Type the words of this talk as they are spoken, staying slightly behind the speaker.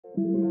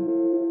This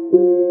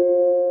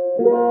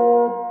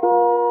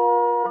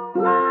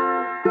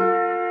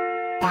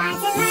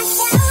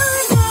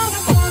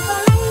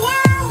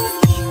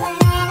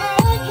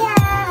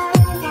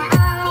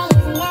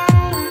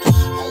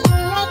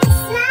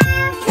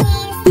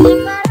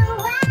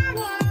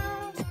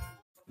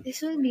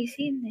will be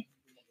seen eh.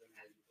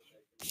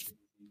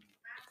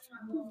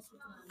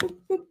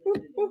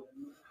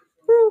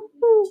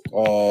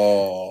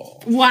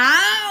 Oh.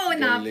 Wow!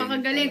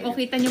 Napakagaling. O,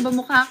 kita niyo ba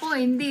mukha ko?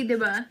 Hindi, di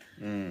ba?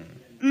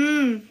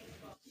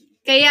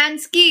 Kay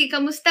Yansky,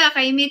 kamusta?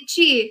 Kay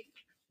Mitchie.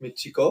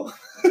 Mitchie ko?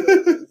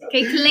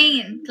 Kay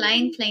Klein.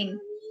 Klein.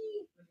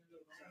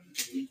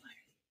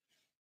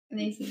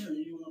 Amazing.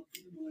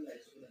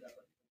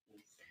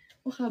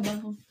 Mukha ba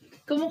ako?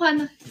 Kumukha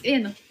na.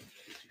 Ayan o.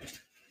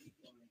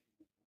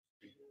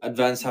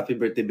 Advance happy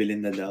birthday,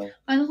 Belinda daw.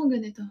 Ano kung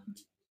ganito?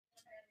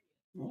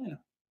 Oh,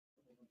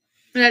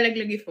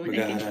 Malalaglag yung phone.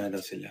 Mag-aharana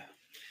daw sila.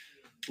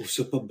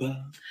 Uso pa ba?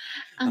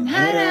 Ang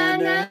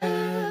harana.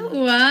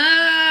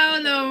 Wow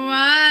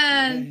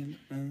naman.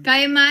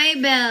 Kay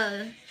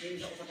BELLE.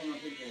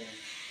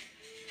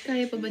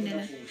 Kaya pa ba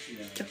nila?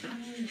 Tsaka.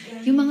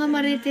 Yung mga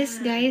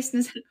marites, guys,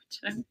 nasa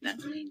loob na.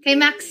 Kay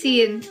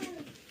Maxine.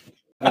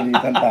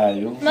 Palitan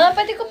tayo. Mga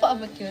pwede ko pa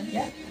abot yun.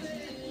 Yeah.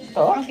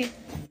 Oh? Okay.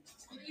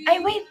 Ay,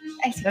 wait.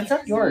 Ay, sige. That's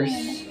not yours.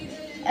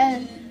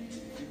 And,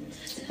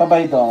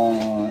 Bye-bye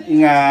dong.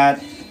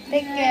 Ingat.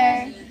 take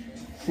care.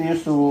 See you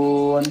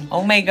soon.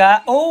 Oh my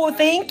God. Oh,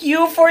 thank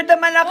you for the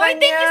Malacanang. Oh,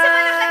 thank you sa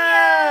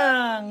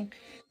Malacanang.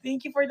 Thank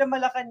you for the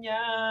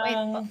Malacanang. Wait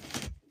po.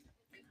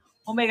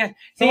 Oh my God.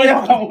 Thank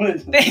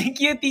Thank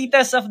you,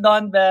 titas of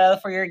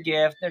DonBelle, for your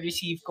gift.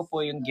 Na-receive ko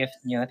po yung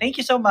gift niyo. Thank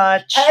you so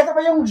much. Ay, ito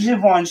ba yung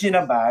Givenchy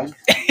na bag?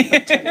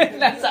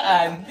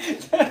 Nasaan?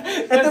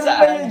 Ito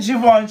ba yung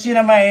Givenchy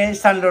na may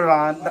Saint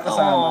Laurent na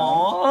kasama?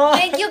 Aww.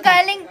 Thank you,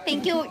 galing.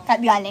 Thank you,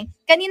 galing.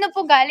 Kanino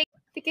po galing?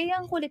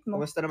 Kaya ang kulit mo.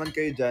 Kamusta naman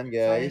kayo dyan,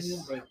 guys?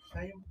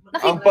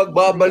 Nakik- Ang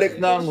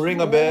pagbabalik ng Ring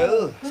a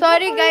Bell.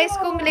 Sorry guys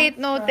kung late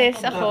notice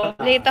ako.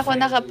 Late ako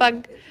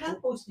nakapag...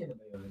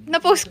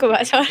 Na-post ko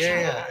ba? Sorry.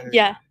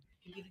 Yeah.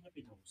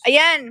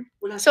 Ayan.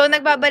 So,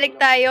 nagbabalik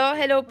tayo.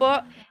 Hello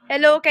po.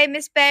 Hello kay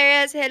Miss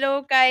Perez.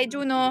 Hello kay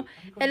Juno.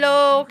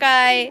 Hello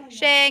kay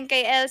Sheng,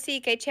 kay Elsie,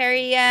 kay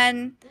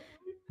Cherryan.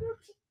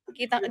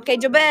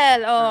 Kay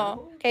Jobel.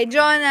 Oh. Kay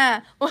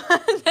Jonah.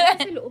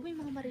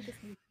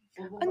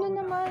 Ano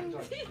naman?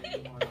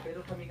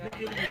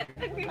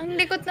 Ang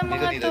likot ng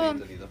mga to.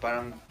 Dito.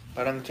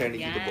 Parang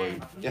Cherry Tito Boy.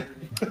 Yeah.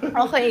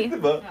 Okay.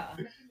 Diba?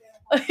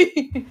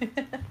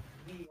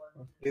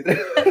 Dito.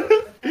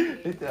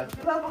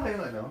 Wala ba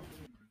kayong ano?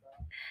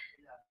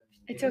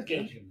 It's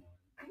okay.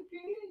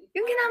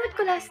 Yung ginamit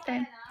ko last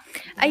time.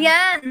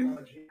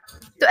 Ayan.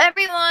 To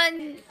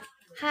everyone,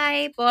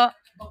 hi po.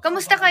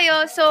 Kamusta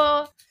kayo?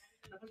 So,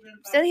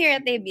 still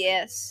here at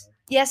ABS.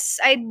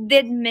 Yes, I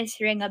did miss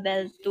Ring a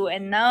Bell too.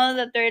 And now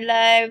that we're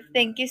live,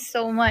 thank you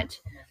so much.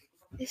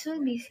 This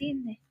will be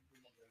seen eh.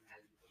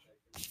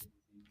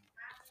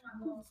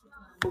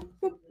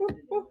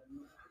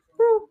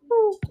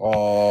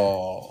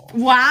 Oh.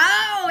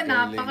 Wow!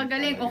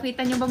 Napakagaling. O,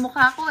 kita niyo ba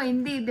mukha ko?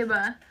 Hindi, di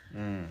ba?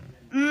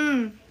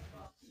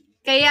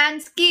 Kay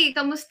Yansky,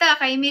 kamusta?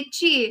 Kay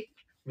Mitchie.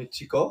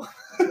 Mitchie ko?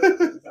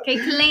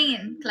 Kay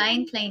Klein.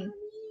 Klein.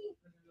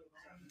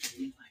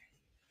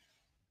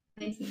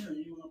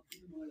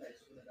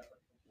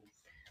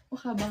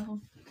 Mukha ba ako?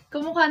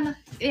 Kumukha na.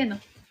 Ayan o.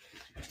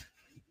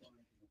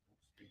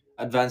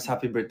 Advance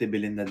happy birthday,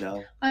 Belinda daw.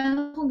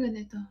 Ano kung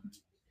ganito?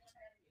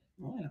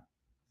 Oh,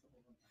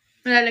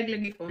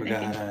 Malalaglag yung phone.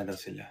 mag-aharana daw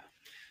sila.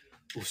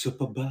 Uso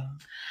pa ba?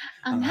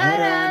 Ang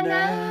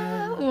harana.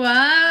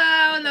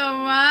 Wow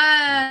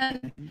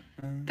naman.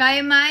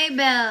 Kay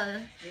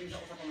BELLE.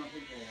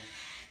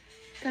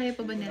 Kaya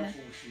pa ba nila?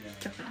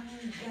 Tsaka.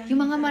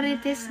 Yung mga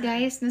marites,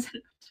 guys, nasa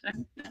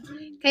loob na.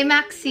 Kay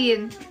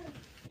Maxine.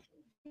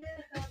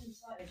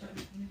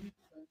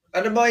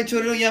 Ano ba ang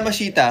itsura ng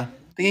Yamashita?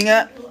 Tingin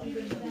nga.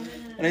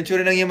 Ano yung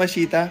itsura ng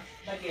Yamashita?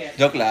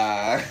 Joke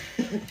lang.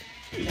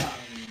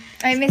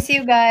 I miss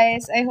you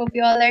guys. I hope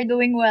you all are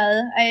doing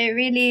well. I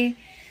really...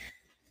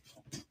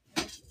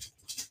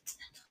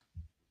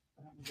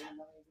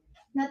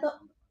 Nato.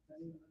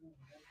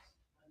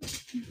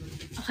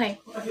 Okay.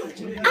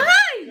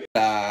 Ay!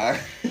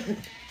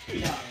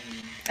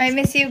 I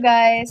miss you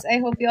guys. I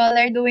hope you all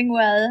are doing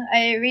well.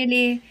 I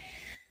really...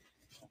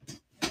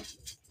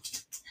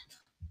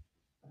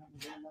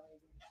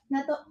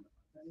 Nato.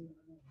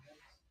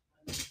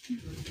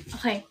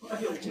 Okay.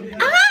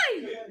 Ay!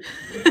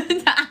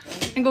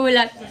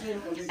 Nagulat.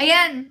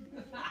 Ayan.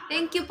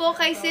 Thank you po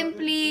kay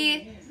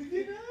Simply.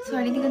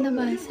 Sorry, hindi ko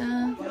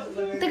nabasa.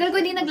 Tagal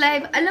ko hindi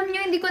nag-live. Alam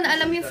nyo, hindi ko na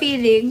alam yung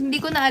feeling.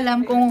 Hindi ko na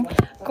alam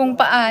kung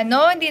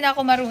paano. Hindi na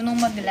ako marunong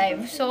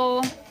mag-live.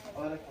 So,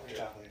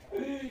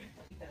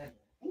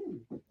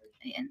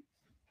 ayan.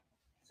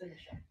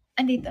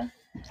 Andito.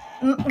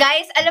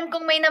 Guys, alam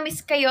kong may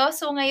na-miss kayo.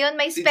 So, ngayon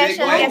may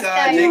special guest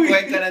tayo. Jake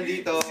White ka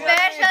nandito.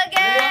 Special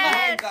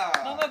guest!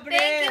 Mama Bre,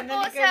 Thank you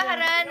po sa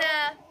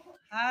harana.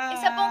 Hi.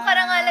 Isa pong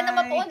karangalan na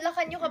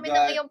mapuunlakan nyo kami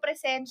ng iyong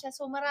presensya.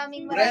 So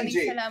maraming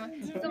Renji. salamat.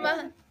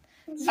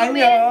 Si Ayun!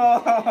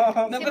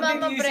 Mama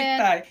Mag-music Brent.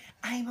 tayo.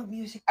 Ay,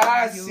 mag-music I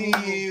tayo. see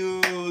you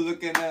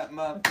looking at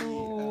my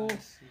feet.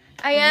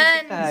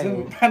 Ayan.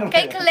 Tayo.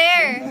 Kay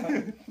Claire.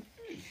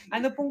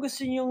 Ano pong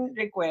gusto niyong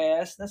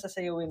request na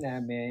sasayawin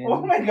namin?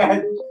 Oh my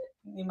God!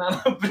 Ni Mama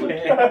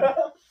Brent.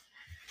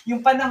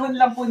 Yung panahon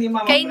lang po ni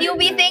Mama Kay Brent.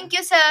 Newbie, thank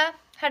you sa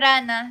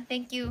harana.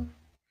 Thank you.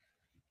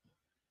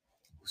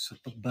 Uso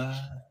pa ba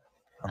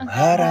ang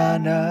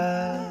harana?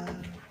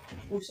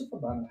 Uso pa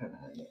ba ang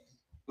harana?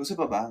 Uso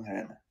pa ba ang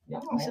harana?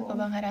 Gusto pa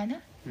bang harana?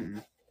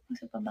 Hmm.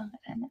 Gusto pa bang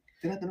harana?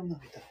 Tinatanong na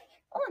kita.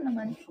 Oo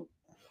naman.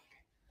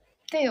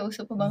 Kayo,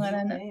 uso pa bang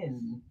harana?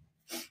 Ayan.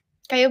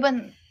 Kayo ba?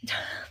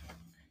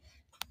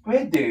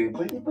 Pwede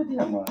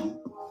naman.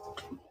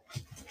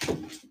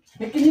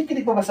 May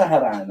kinikilig pa ba sa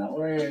harana?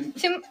 Or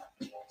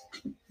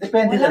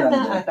depende Wala na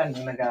lang. na atang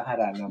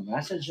naghaharana ba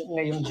sa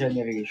ngayong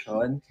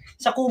generation?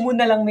 Sa Kumu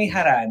na lang may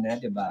harana,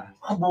 di ba?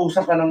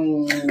 Kabusan ka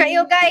ng...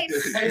 Kayo guys,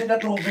 Kayo na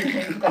tubig.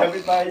 Sabi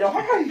tayo.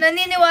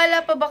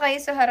 naniniwala pa ba kayo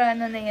sa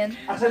harana na yan?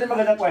 Actually,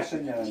 magandang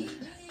question yan.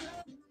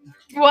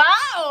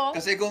 Wow!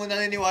 Kasi kung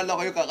naniniwala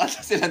ko yung kakasa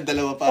silang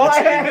dalawa Oh, para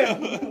sa inyo.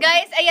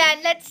 Guys, ayan,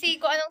 let's see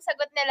kung anong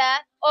sagot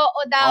nila. Oo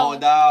daw. Oo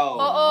daw.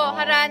 Oo,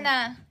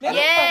 harana. Meron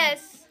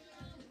Yes!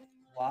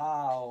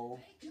 Wow.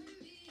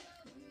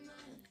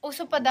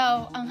 Uso pa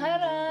daw ang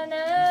harana.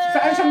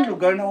 Saan siyang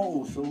lugar na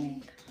uuso?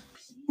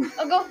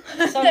 O, go.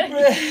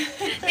 Siyempre,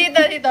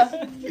 Dito.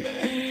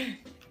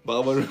 Baka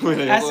marunong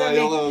na as a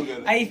ayoko.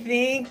 I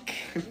think,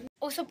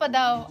 Uso pa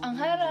daw ang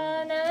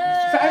harana.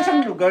 Saan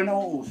siyang lugar na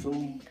uuso?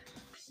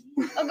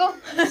 O, go.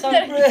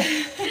 siyempre,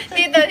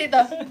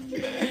 Dito.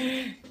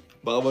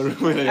 Baka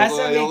marunong na as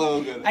a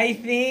ayoko. I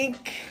think,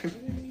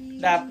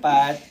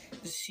 dapat,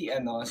 si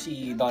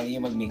Donnie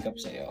yung mag-makeup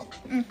sa'yo.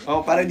 Oh,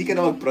 para hindi ka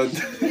na mag-prod.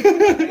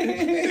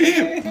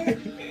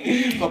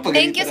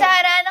 Thank you sa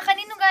harana.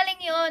 Kanino galing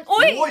yun?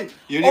 Uy! Uy!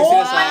 Yun yung Oh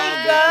sinasabi. my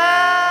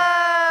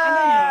gosh! Ano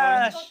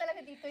yan? Ikaw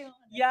talaga dito yung...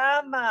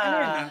 Yama! Ano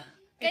yan?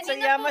 It's a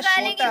Kanino po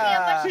galing yung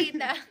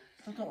Yamashita?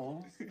 Totoo.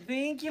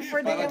 Thank you for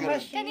the Parang ganun.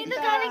 Yamashita. Kanino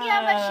galing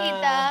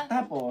Yamashita?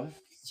 Tapos?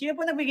 Sino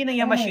po nagbigay ng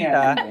Ano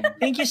Yamashita? yan?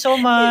 Thank you so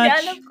Hindi much.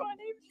 alam ko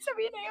ano yung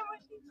sabihin na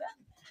Yamashita.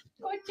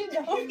 Kotse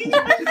daw.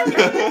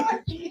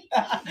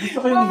 Gusto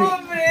ko yung...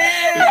 Mama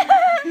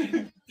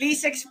Brent!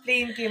 Please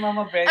explain kay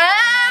Mama Brent.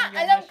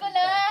 Alam ko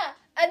na.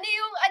 Ano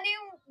yung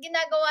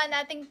ginagawa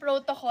nating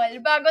protocol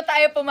bago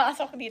tayo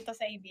pumasok dito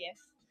sa ABS?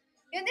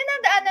 Yung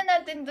dinadaanan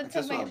natin dun sa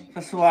Sa swab. may...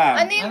 Sa swab.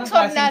 Ano yung Anong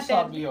swab klaseng natin?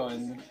 swab yun?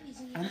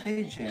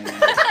 Anti-gen.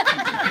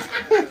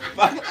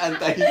 Bakit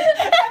antay?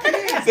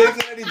 Sa'yo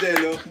sila ni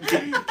Jello.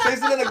 Sa'yo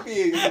sila nag-PA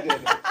ni Jello.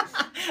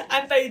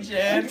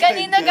 Anti-gen?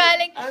 Kanino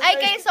galing? Ay,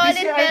 kay Solid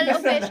PCR Bell test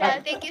na Official.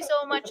 Thank you so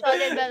much,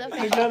 Solid Bell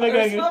Official.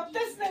 Swab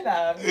test na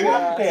lang.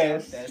 Swab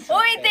test.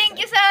 Uy, thank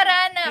you,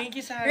 Sarana. Thank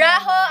you, Sarah.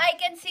 Raho, I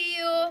can see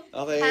you.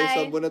 Okay, Hi.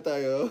 sabo na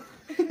tayo.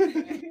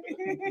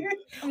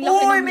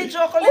 Uy, may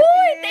chocolate Uy,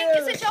 Hills. thank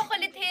you sa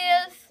Chocolate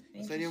Hills.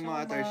 Saan yung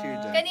mga tarsier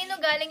dyan? Kanino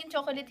galing yung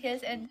Chocolate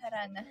Hills and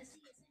Harana?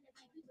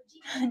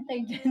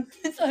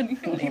 Sorry.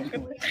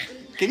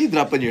 Can you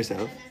drop on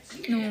yourself?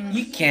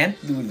 You can't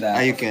do that,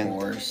 Ah, you of can't.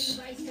 course.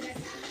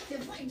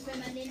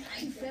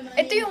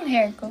 Ito yung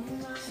hair ko.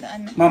 Sa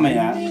ano?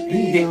 Mamaya?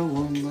 Hindi.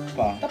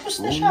 Pa. Tapos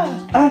na siya.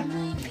 Ah,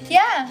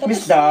 Yeah.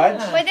 Miss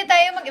Dodge? Pwede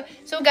tayo mag...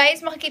 So guys,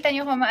 makikita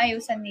nyo kung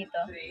maayusan dito.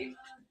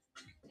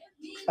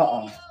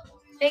 Oo.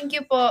 Thank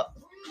you po.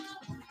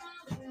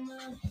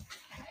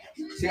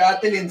 Si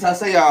Ate Lynn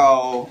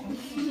sasayaw.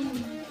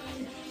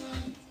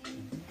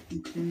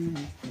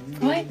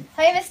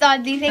 Hi, Miss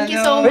Dodley. Thank you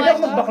so Pwede much.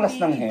 ako magbaklas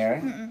ng hair?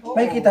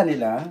 May kita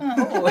nila?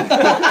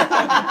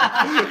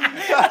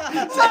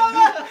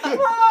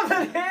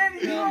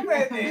 Hindi mo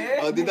pwede.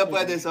 Oh, di na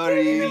pwede,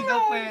 sorry. Hindi ka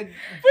pwede.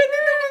 Pwede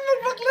naman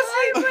magbaklas ng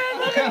hair.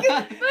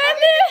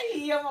 Pwede!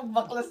 Iya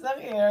magbaklas ng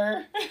hair.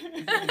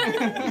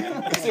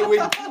 Kasi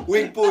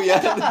wig po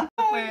yan.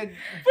 Pwede.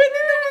 Pwede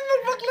naman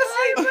magbaklas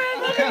ng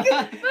hair.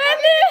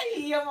 Pwede!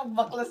 Iya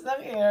magbaklas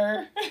ng hair.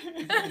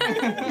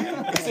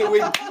 Kasi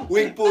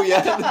wig po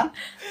yan.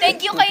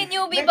 Thank you kay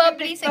Newbie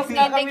Bubbly 16.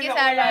 Thank you,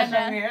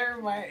 Sarana.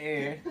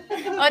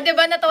 O,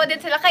 diba natawa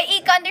din sila. Kay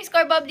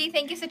Ika_Bubbly,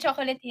 thank you sa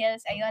Chocolate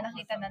Hills. Ayun,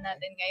 nakita na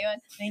natin ngayon.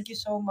 Thank you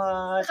so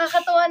much.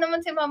 Nakakatuwa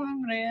naman si Mama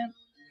Brent.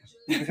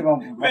 Kasi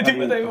Pwede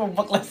ba tayo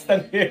magbaklas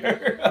ng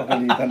hair?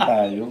 Pagalitan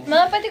tayo.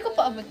 Ma, pwede ko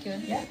pa abot yun.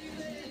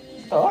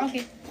 Ito?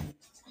 Okay.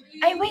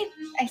 Ay, wait.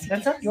 Ay, sige.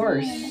 That's not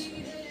yours.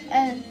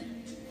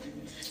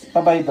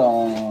 Bye-bye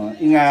doon.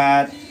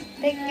 Ingat.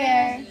 Take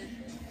care.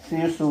 See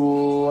you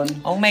soon.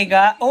 Oh my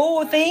God.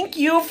 Oh, thank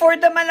you for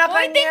the Malacanang.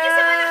 Uy, thank you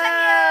sa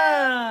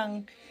Malacanang.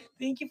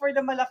 Thank you for the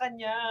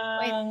Malacanang.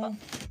 Wait po.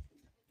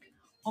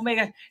 Oh my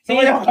God.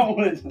 Sumayaw ka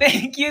muna dyan.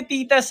 Thank you,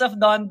 titas of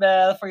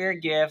DonBelle, for your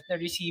gift.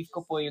 Na-receive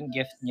ko po yung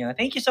gift niyo.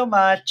 Thank you so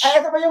much.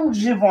 Ay, ito ba yung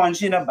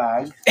Givenchy na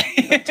bag?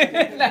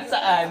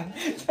 Nasaan?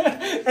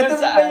 Ito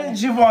ba yung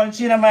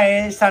Givenchy na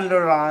may Saint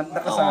Laurent na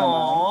kasama?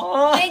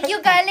 Aww. Thank you,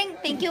 galing.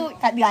 Thank you,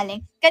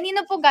 galing.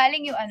 Kanino po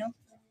galing yung ano?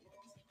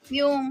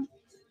 Yung...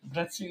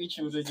 Brats yung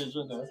itsura niya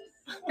dyan, no?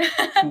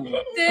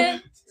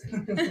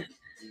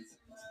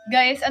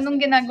 Guys, anong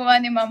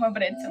ginagawa ni Mama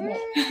Brent sa mo?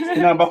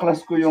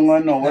 Sinabaklas ko yung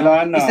ano,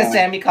 wala na.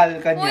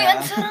 Isa-semical ka Uy, niya.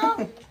 ang sarap!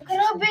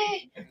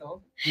 Grabe! Ito?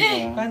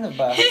 Diba? Paano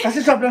ba?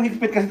 Kasi sobrang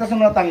higpit kasi tapos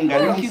natanggal.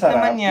 Ang Ang cute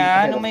sarap. naman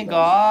yan. Oh my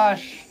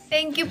gosh.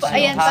 Thank you po.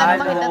 Ayan, para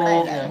makita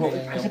tayo. Oo,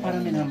 kasi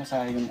parang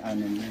minamasa yung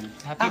ano niya.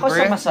 Happy Ako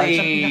sa massage,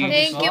 ang birthday.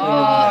 Thank you po.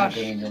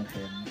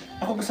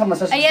 Ako sa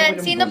massage. Ayan,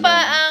 sino pa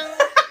ang...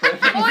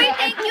 Uy,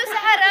 thank you sa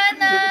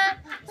harana!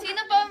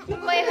 Sino pa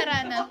may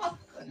harana?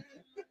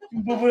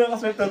 Bubuya ka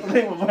sir,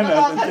 tatry mo ba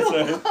natin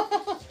sir?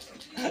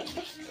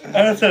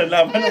 Ano sir,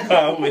 laban o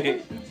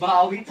bawi?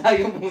 Bawi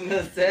tayo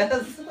muna,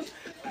 Ses.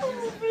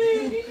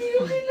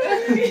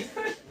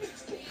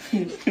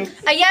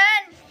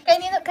 Ayan!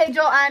 Kay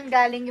Joanne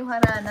galing yung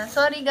harana.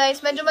 Sorry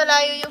guys, medyo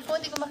malayo yung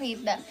phone, hindi ko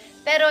makita.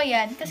 Pero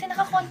yan, kasi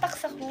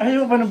nakakontacts ako.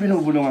 Ayaw ba nang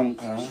binubulungan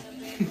ka?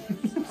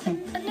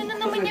 Ano na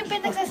naman yung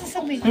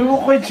pinagsasasabi? Ayaw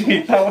ko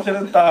Jay, tawa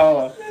siya ng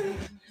tawa.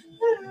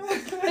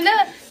 Wala,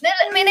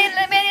 may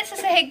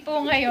nasasahig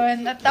po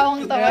ngayon at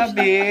tawang-tawa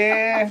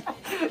siya.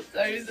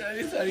 Grabe.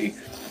 Sorry.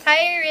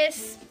 Hi,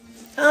 Riz.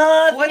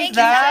 What's Thank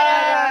you,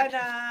 that?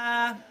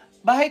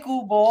 Bahay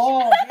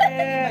kubo.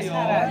 Yes.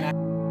 Ayun.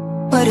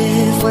 What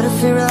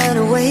if we run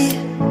away?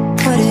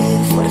 What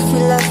if we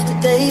left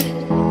today?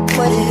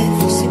 What if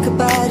we say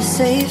goodbye to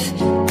safe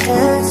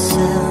and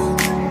sound?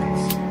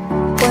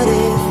 What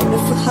if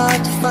we're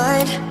hard to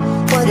find?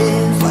 What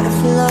if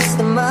we lost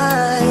our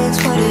minds?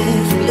 What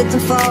if we let them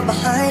fall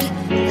behind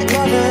and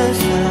never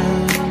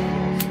found?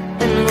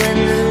 And when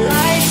the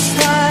lights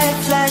start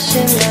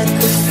flashing like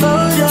a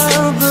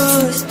photo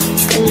booth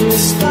and the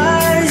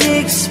stars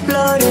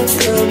explode,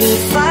 we'll be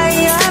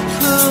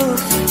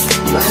fireproof.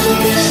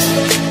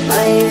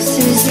 My youth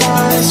is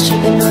lost,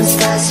 tripping on